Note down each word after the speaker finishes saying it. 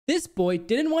This boy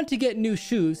didn't want to get new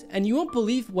shoes, and you won't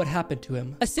believe what happened to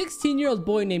him. A 16-year-old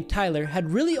boy named Tyler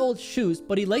had really old shoes,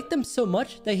 but he liked them so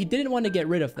much that he didn't want to get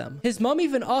rid of them. His mom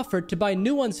even offered to buy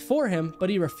new ones for him, but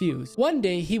he refused. One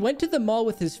day, he went to the mall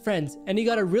with his friends, and he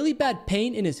got a really bad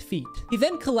pain in his feet. He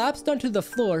then collapsed onto the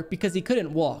floor because he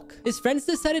couldn't walk. His friends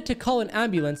decided to call an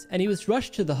ambulance, and he was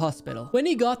rushed to the hospital. When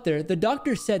he got there, the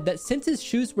doctor said that since his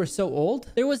shoes were so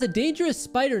old, there was a dangerous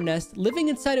spider nest living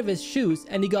inside of his shoes,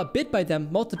 and he got bit by them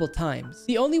multiple times.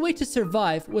 The only way to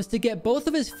survive was to get both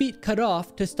of his feet cut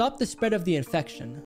off to stop the spread of the infection.